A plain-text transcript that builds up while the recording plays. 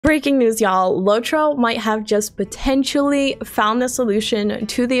Breaking news, y'all. LOTRO might have just potentially found the solution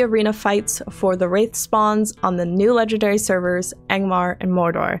to the arena fights for the Wraith spawns on the new legendary servers, Angmar and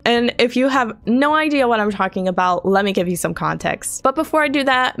Mordor. And if you have no idea what I'm talking about, let me give you some context. But before I do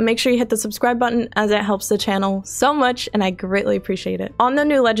that, make sure you hit the subscribe button as it helps the channel so much and I greatly appreciate it. On the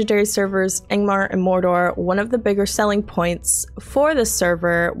new legendary servers, Angmar and Mordor, one of the bigger selling points for the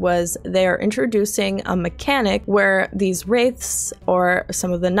server was they are introducing a mechanic where these Wraiths, or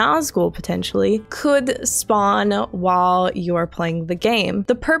some of the Nazgûl potentially, could spawn while you are playing the game.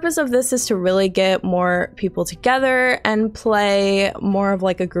 The purpose of this is to really get more people together and play more of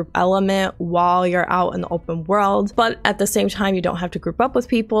like a group element while you're out in the open world, but at the same time you don't have to group up with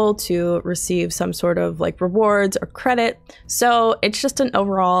people to receive some sort of like rewards or credit, so it's just an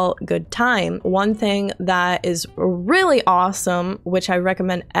overall good time. One thing that is really awesome, which I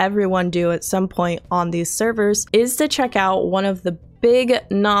recommend everyone do at some point on these servers, is to check out one of the big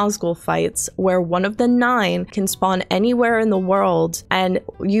Nazgul fights where one of the 9 can spawn anywhere in the world, and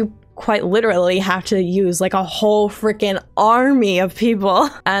you quite literally have to use like a whole freaking army of people.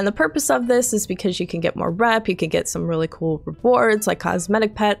 And the purpose of this is because you can get more rep, you can get some really cool rewards like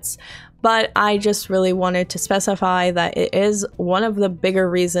cosmetic pets. But I just really wanted to specify that it is one of the bigger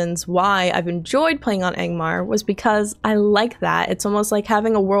reasons why I've enjoyed playing on Angmar, was because I like that. It's almost like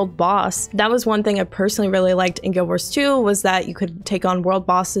having a world boss. That was one thing I personally really liked in Guild Wars 2, was that you could take on world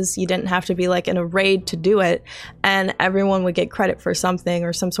bosses. You didn't have to be like in a raid to do it, and everyone would get credit for something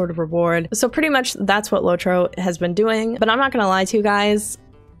or some sort of reward. So pretty much that's what LOTRO has been doing. But I'm not gonna lie to you guys,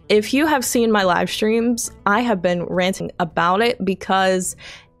 if you have seen my live streams, I have been ranting about it because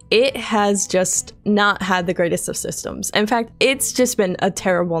it has just not had the greatest of systems. In fact, it's just been a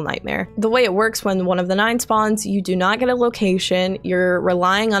terrible nightmare. The way it works, when one of the 9 spawns, you do not get a location. You're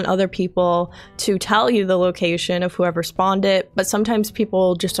relying on other people to tell you the location of whoever spawned it, but sometimes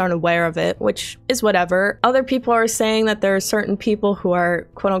people just aren't aware of it, which is whatever. Other people are saying that there are certain people who are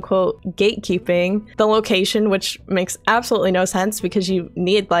quote unquote gatekeeping the location, which makes absolutely no sense because you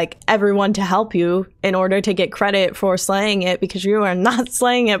need like everyone to help you in order to get credit for slaying it, because you are not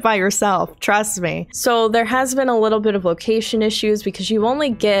slaying it by yourself, trust me. So there has been a little bit of location issues because you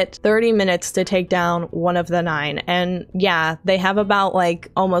only get 30 minutes to take down one of the 9, and yeah, they have about like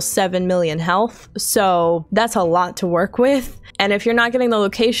almost 7 million health, so that's a lot to work with. And if you're not getting the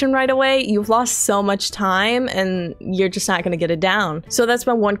location right away, you've lost so much time and you're just not going to get it down. So that's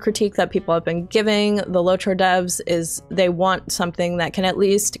been one critique that people have been giving the LOTRO devs, is they want something that can at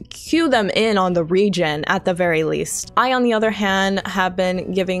least cue them in on the region at the very least. I, on the other hand, have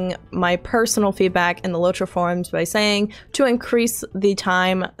been giving my personal feedback in the LOTRO forums by saying to increase the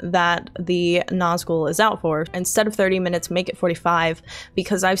time that the Nazgul is out for. Instead of 30 minutes, make it 45,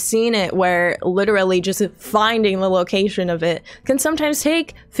 because I've seen it where literally just finding the location of it can sometimes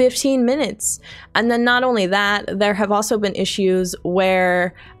take 15 minutes. And then not only that, there have also been issues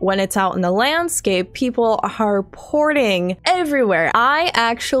where when it's out in the landscape, people are porting everywhere. I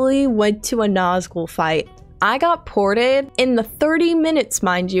actually went to a Nazgul fight. I got ported in the 30 minutes,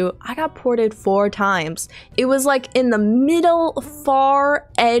 mind you. I got ported 4 times. It was like in the middle far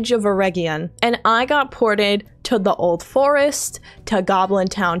edge of a region, and I got ported to the Old Forest, to Goblin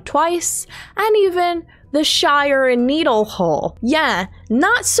Town twice, and even the Shire and Needlehole. Yeah,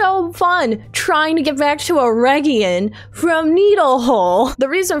 not so fun trying to get back to a region from Needlehole. The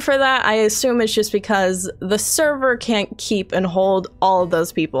reason for that, I assume, is just because the server can't keep and hold all of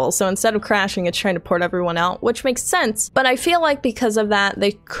those people. So instead of crashing, it's trying to port everyone out, which makes sense. But I feel like because of that,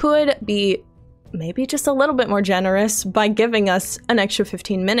 they could be maybe just a little bit more generous by giving us an extra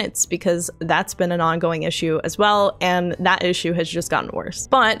 15 minutes, because that's been an ongoing issue as well, and that issue has just gotten worse.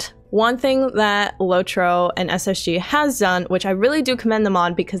 But one thing that LOTRO and SSG has done, which I really do commend them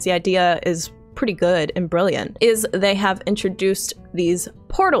on because the idea is pretty good and brilliant, is they have introduced these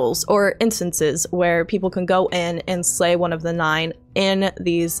portals or instances where people can go in and slay one of the 9 in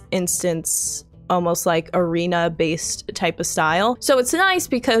these instance, almost like arena-based type of style. So it's nice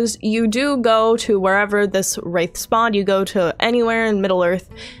because you do go to wherever this Wraith spawned, you go to anywhere in Middle-earth,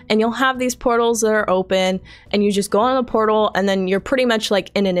 and you'll have these portals that are open, and you just go on the portal, and then you're pretty much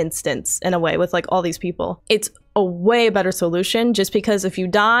like in an instance, in a way, with like all these people. It's a way better solution, just because if you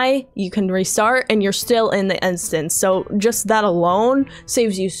die, you can restart and you're still in the instance. So just that alone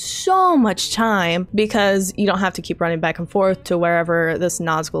saves you so much time, because you don't have to keep running back and forth to wherever this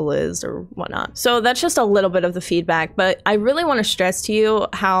Nazgul is or whatnot. So that's just a little bit of the feedback, but I really want to stress to you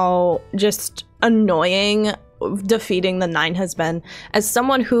how just annoying defeating the 9 has been. As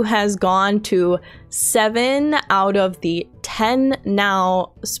someone who has gone to 7 out of the 10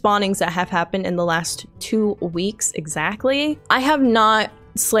 now spawnings that have happened in the last 2 weeks exactly, I have not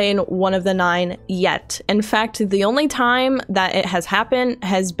slain one of the 9 yet. In fact, the only time that it has happened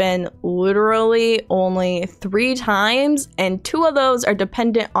has been literally only 3 times, and 2 of those are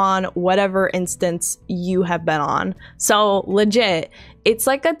dependent on whatever instance you have been on. So legit, it's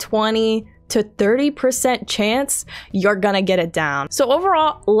like a 20 to 30% chance you're gonna get it down. So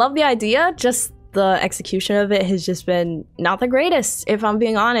overall, love the idea, just the execution of it has just been not the greatest, if I'm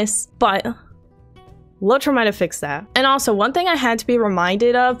being honest, but LOTRO might have fixed that. And also, one thing I had to be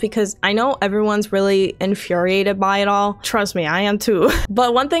reminded of, because I know everyone's really infuriated by it all. Trust me, I am too.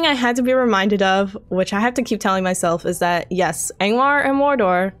 But one thing I had to be reminded of, which I have to keep telling myself, is that yes, Angmar and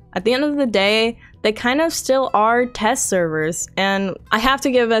Mordor, at the end of the day, they kind of still are test servers. And I have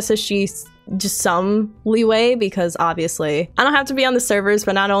to give SSG just some leeway, because obviously I don't have to be on the servers,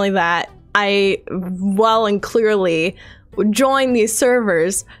 but not only that, I well and clearly joined these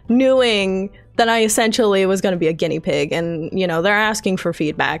servers knowing that I essentially was going to be a guinea pig, and you know, they're asking for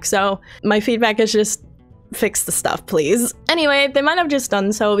feedback. So my feedback is just fix the stuff, please. Anyway, they might have just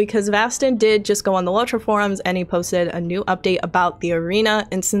done so because Vastin did just go on the LOTRO forums and he posted a new update about the arena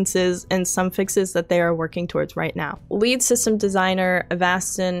instances and some fixes that they are working towards right now. Lead system designer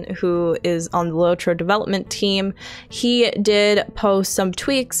Vastin, who is on the LOTRO development team, he did post some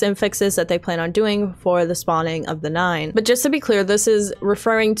tweaks and fixes that they plan on doing for the spawning of the 9. But just to be clear, this is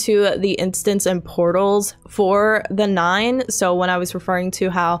referring to the instance and portals for the 9. So when I was referring to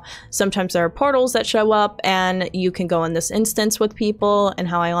how sometimes there are portals that show up and you can go in this instance with people, and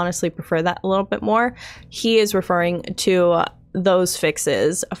how I honestly prefer that a little bit more, he is referring to those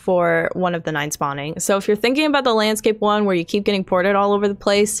fixes for one of the 9 spawning. So if you're thinking about the landscape one where you keep getting ported all over the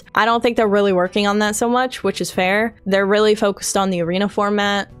place, I don't think they're really working on that so much, which is fair. They're really focused on the arena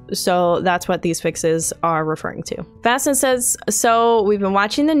format, so that's what these fixes are referring to. Vastin says, so we've been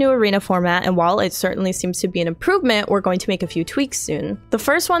watching the new arena format, and while it certainly seems to be an improvement, we're going to make a few tweaks soon. The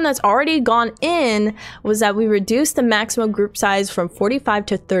first one that's already gone in was that we reduced the maximum group size from 45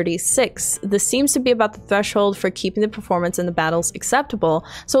 to 36. This seems to be about the threshold for keeping the performance in the battles acceptable,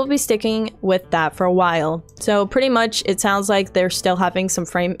 so we'll be sticking with that for a while. So pretty much it sounds like they're still having some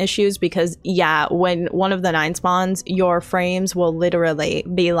frame issues, because yeah, when one of the 9 spawns, your frames will literally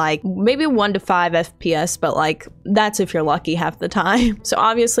be like maybe 1 to 5 FPS, but like that's if you're lucky half the time. So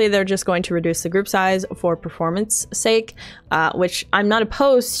obviously they're just going to reduce the group size for performance sake, which I'm not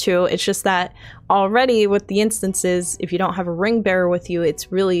opposed to. It's just that already with the instances, if you don't have a ring bearer with you,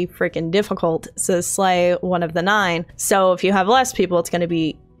 it's really freaking difficult to slay one of the 9. So if you have less people, it's going to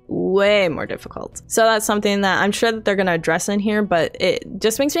be way more difficult. So that's something that I'm sure that they're going to address in here, but it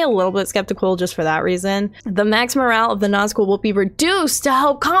just makes me a little bit skeptical just for that reason. The max morale of the Nazgûl will be reduced to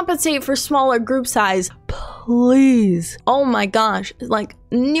help compensate for smaller group size. Please. Oh my gosh, like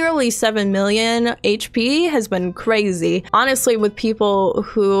nearly 7 million HP has been crazy. Honestly, with people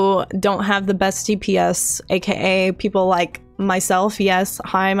who don't have the best DPS, aka people like myself, yes,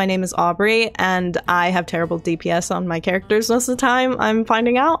 hi, my name is Aubrey, and I have terrible DPS on my characters most of the time, I'm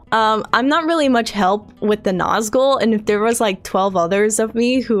finding out. I'm not really much help with the Nazgul, and if there was like 12 others of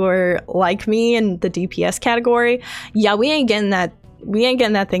me who are like me in the DPS category, yeah, we ain't getting that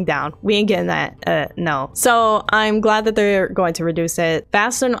thing down. We ain't getting that, no. So I'm glad that they're going to reduce it.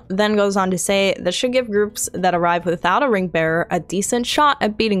 Vastin then goes on to say that should give groups that arrive without a ring bearer a decent shot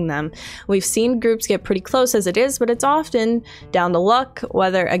at beating them. We've seen groups get pretty close as it is, but it's often down to luck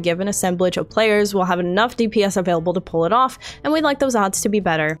whether a given assemblage of players will have enough DPS available to pull it off, and we'd like those odds to be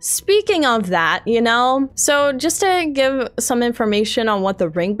better. Speaking of that, you know, so just to give some information on what the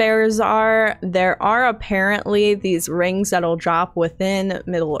ring bearers are, there are apparently these rings that'll drop within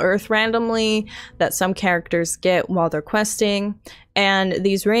Middle Earth randomly that some characters get while they're questing, and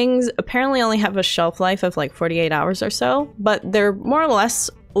these rings apparently only have a shelf life of like 48 hours or so, but they're more or less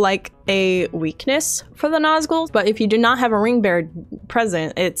like a weakness for the Nazgûl. But if you do not have a ring bearer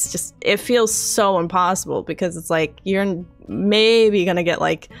present, it's just, it feels so impossible, because it's like you're maybe gonna get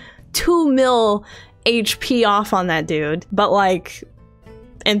like 2 mil HP off on that dude, but like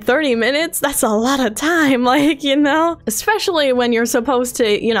in 30 minutes, that's a lot of time, like, you know? Especially when you're supposed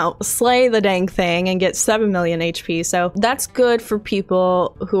to, you know, slay the dang thing and get 7 million HP. So that's good for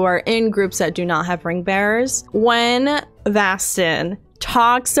people who are in groups that do not have ring bearers. When Vastin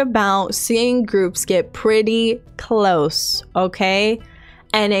talks about seeing groups get pretty close, okay?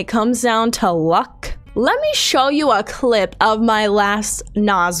 And it comes down to luck. Let me show you a clip of my last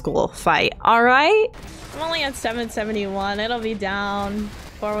Nazgul fight, all right? I'm only at 771. It'll be down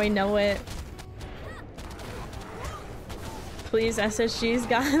before we know it. Please, SSG's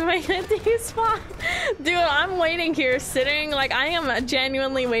got my D spot. Dude, I'm waiting here, sitting, like, I am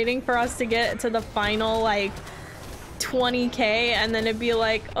genuinely waiting for us to get to the final, like, 20k and then it'd be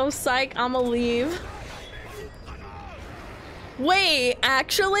like, oh psych, I'ma leave. Wait,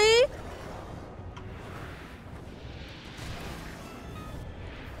 actually?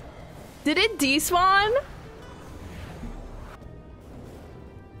 Did it despawn?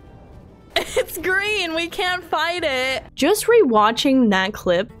 It's green, we can't fight it. Just rewatching that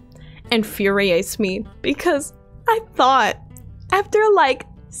clip infuriates me because I thought after like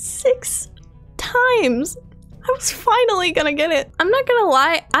 6 times I was finally gonna get it. I'm not gonna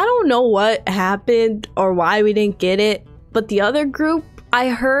lie, I don't know what happened or why we didn't get it, but the other group I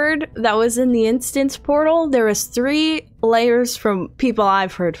heard that was in the instance portal, there was 3 layers from people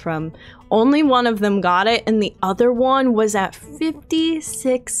I've heard from. Only one of them got it and the other one was at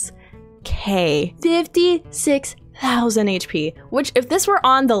 56k. 56,000 HP, which if this were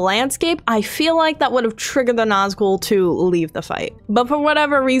on the landscape, I feel like that would have triggered the Nazgul to leave the fight. But for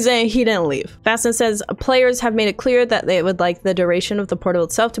whatever reason, he didn't leave. Vastin says, players have made it clear that they would like the duration of the portal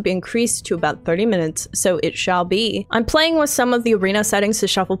itself to be increased to about 30 minutes, so it shall be. I'm playing with some of the arena settings to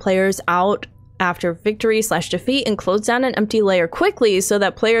shuffle players out after victory/defeat and close down an empty layer quickly so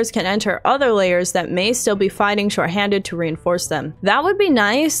that players can enter other layers that may still be fighting shorthanded to reinforce them. That would be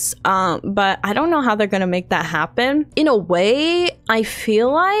nice, but I don't know how they're gonna make that happen. In a way, I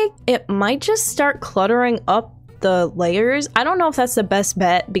feel like it might just start cluttering up the layers. I don't know if that's the best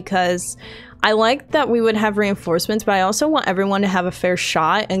bet because I like that we would have reinforcements, but I also want everyone to have a fair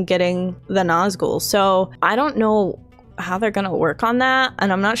shot in getting the Nazgul. So I don't know how they're gonna work on that,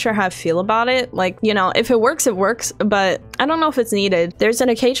 and I'm not sure how I feel about it. Like, you know, if it works, but I don't know if it's needed. There's an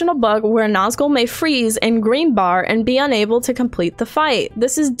occasional bug where Nazgul may freeze in green bar and be unable to complete the fight.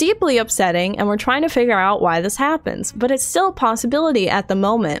 This is deeply upsetting, and we're trying to figure out why this happens, but it's still a possibility at the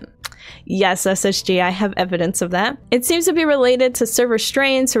moment. Yes, SSG, I have evidence of that. It seems to be related to server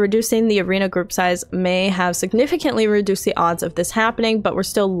strain, so reducing the arena group size may have significantly reduced the odds of this happening, but we're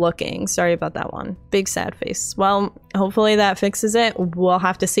still looking. Sorry about that one. Big sad face. Well, hopefully that fixes it. We'll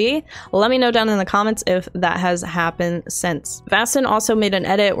have to see. Let me know down in the comments if that has happened since. Vastin also made an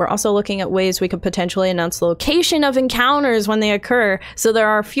edit. We're also looking at ways we could potentially announce the location of encounters when they occur, so there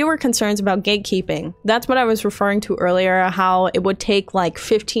are fewer concerns about gatekeeping. That's what I was referring to earlier, how it would take like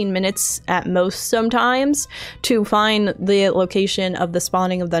 15 minutes at most sometimes to find the location of the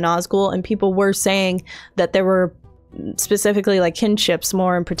spawning of the Nazgul, and people were saying that there were specifically like kinships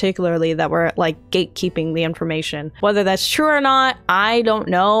more in particularly that were like gatekeeping the information. Whether that's true or not, I don't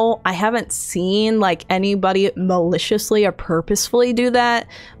know. I haven't seen like anybody maliciously or purposefully do that,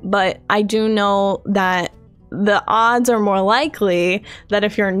 but I do know that the odds are more likely that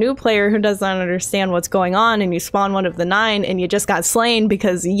if you're a new player who doesn't understand what's going on and you spawn one of the 9 and you just got slain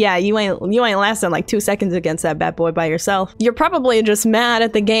because, yeah, you ain't lasting like 2 seconds against that bad boy by yourself, you're probably just mad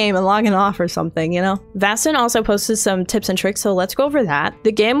at the game and logging off or something, you know? Vastin also posted some tips and tricks, so let's go over that.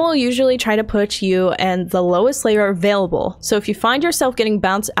 The game will usually try to put you in the lowest layer available, so if you find yourself getting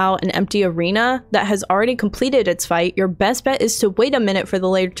bounced out an empty arena that has already completed its fight, your best bet is to wait a minute for the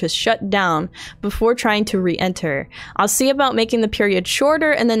layer to shut down before trying to re-enter. I'll see about making the period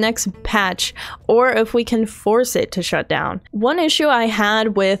shorter in the next patch, or if we can force it to shut down. One issue I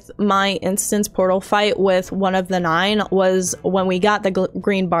had with my instance portal fight with one of the 9 was when we got the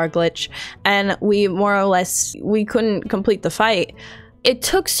green bar glitch and we more or less, we couldn't complete the fight. It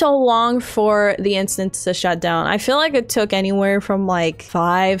took so long for the instance to shut down. I feel like it took anywhere from like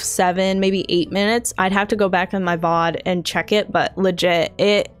 5, 7, maybe 8 minutes. I'd have to go back in my VOD and check it, but legit,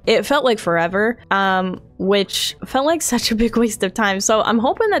 it felt like forever, which felt like such a big waste of time. So I'm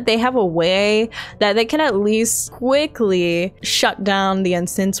hoping that they have a way that they can at least quickly shut down the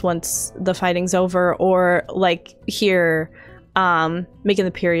instance once the fighting's over, or like here, making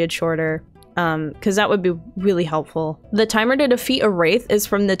the period shorter. Because that would be really helpful. The timer to defeat a wraith is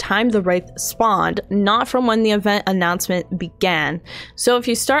from the time the wraith spawned, not from when the event announcement began. So if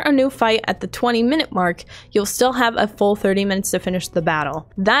you start a new fight at the 20-minute mark, you'll still have a full 30 minutes to finish the battle.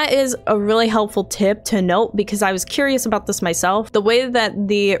 That is a really helpful tip to note because I was curious about this myself. The way that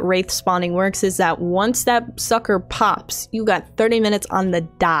the wraith spawning works is that once that sucker pops, you got 30 minutes on the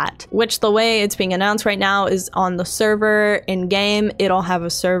dot, which the way it's being announced right now is on the server in game. It'll have a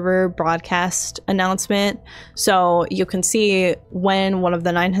server broadcast announcement, so you can see when one of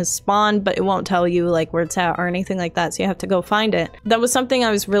the 9 has spawned, but it won't tell you like where it's at or anything like that, so you have to go find it. That was something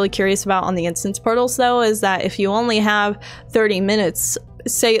I was really curious about on the instance portals though, is that if you only have 30 minutes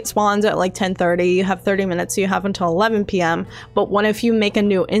say it spawns at like 10:30, you have 30 minutes, so you have until 11 p.m. But what if you make a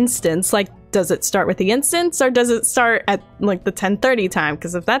new instance? Like, does it start with the instance or does it start at like the 10:30 time?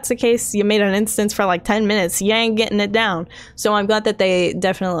 Because if that's the case, you made an instance for like 10 minutes, you ain't getting it down. So I'm glad that they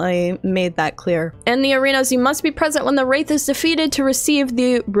definitely made that clear. In the arenas, you must be present when the Wraith is defeated to receive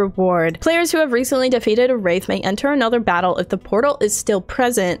the reward. Players who have recently defeated a Wraith may enter another battle. If the portal is still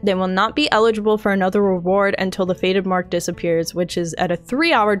present, they will not be eligible for another reward until the faded mark disappears, which is at a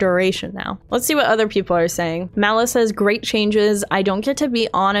 3-hour duration now. Let's see what other people are saying. Malice says, great changes. I don't get to be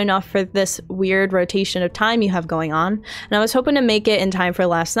on enough for this weird rotation of time you have going on, and I was hoping to make it in time for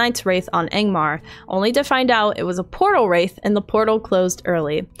last night's Wraith on Angmar, only to find out it was a portal Wraith and the portal closed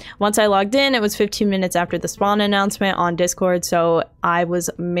early. Once I logged in, it was 15 minutes after the spawn announcement on Discord, so I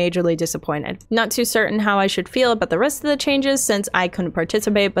was majorly disappointed. Not too certain how I should feel about the rest of the changes since I couldn't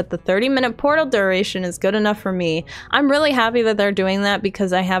participate, but the 30-minute portal duration is good enough for me. I'm really happy that they're doing that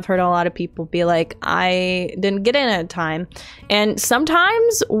because I have heard a lot of people be like, I didn't get in at time. And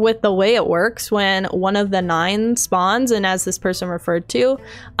sometimes with the way it works, when one of the 9 spawns, and as this person referred to,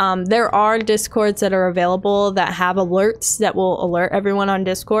 there are Discords that are available that have alerts that will alert everyone on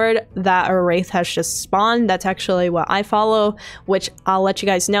Discord that a Wraith has just spawned. That's actually what I follow, which I'll let you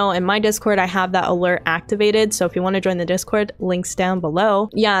guys know. In my Discord, I have that alert activated, so if you want to join the Discord, links down below.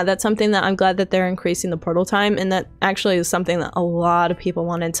 Yeah, that's something that I'm glad that they're increasing the portal time, and that actually is something that a lot of people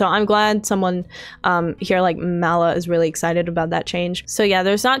wanted. So I'm glad someone here like Mala is really excited about that change. So yeah,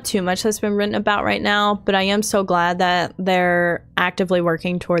 there's not too much that's been written about right now, but I am so glad that they're actively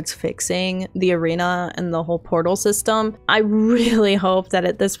working towards fixing the arena and the whole portal system. I really hope that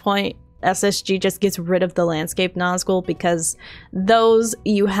at this point SSG just gets rid of the landscape Nazgul, because those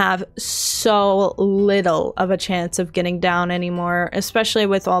you have so little of a chance of getting down anymore, especially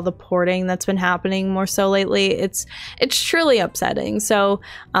with all the porting that's been happening more so lately. It's truly upsetting. So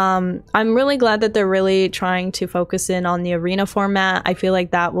I'm really glad that they're really trying to focus in on the arena format. I feel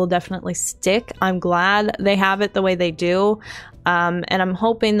like that will definitely stick. I'm glad they have it the way they do. And I'm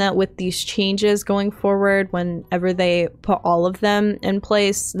hoping that with these changes going forward, whenever they put all of them in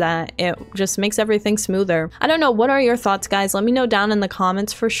place, that it just makes everything smoother. I don't know, what are your thoughts, guys? Let me know down in the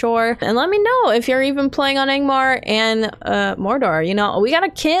comments for sure. And let me know if you're even playing on Angmar and Mordor. You know, we got a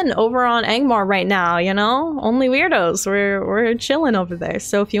kin over on Angmar right now, you know? Only weirdos. We're chilling over there.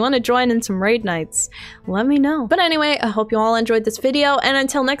 So if you want to join in some raid nights, let me know. But anyway, I hope you all enjoyed this video, and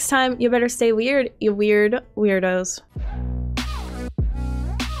until next time, you better stay weird, you weird weirdos.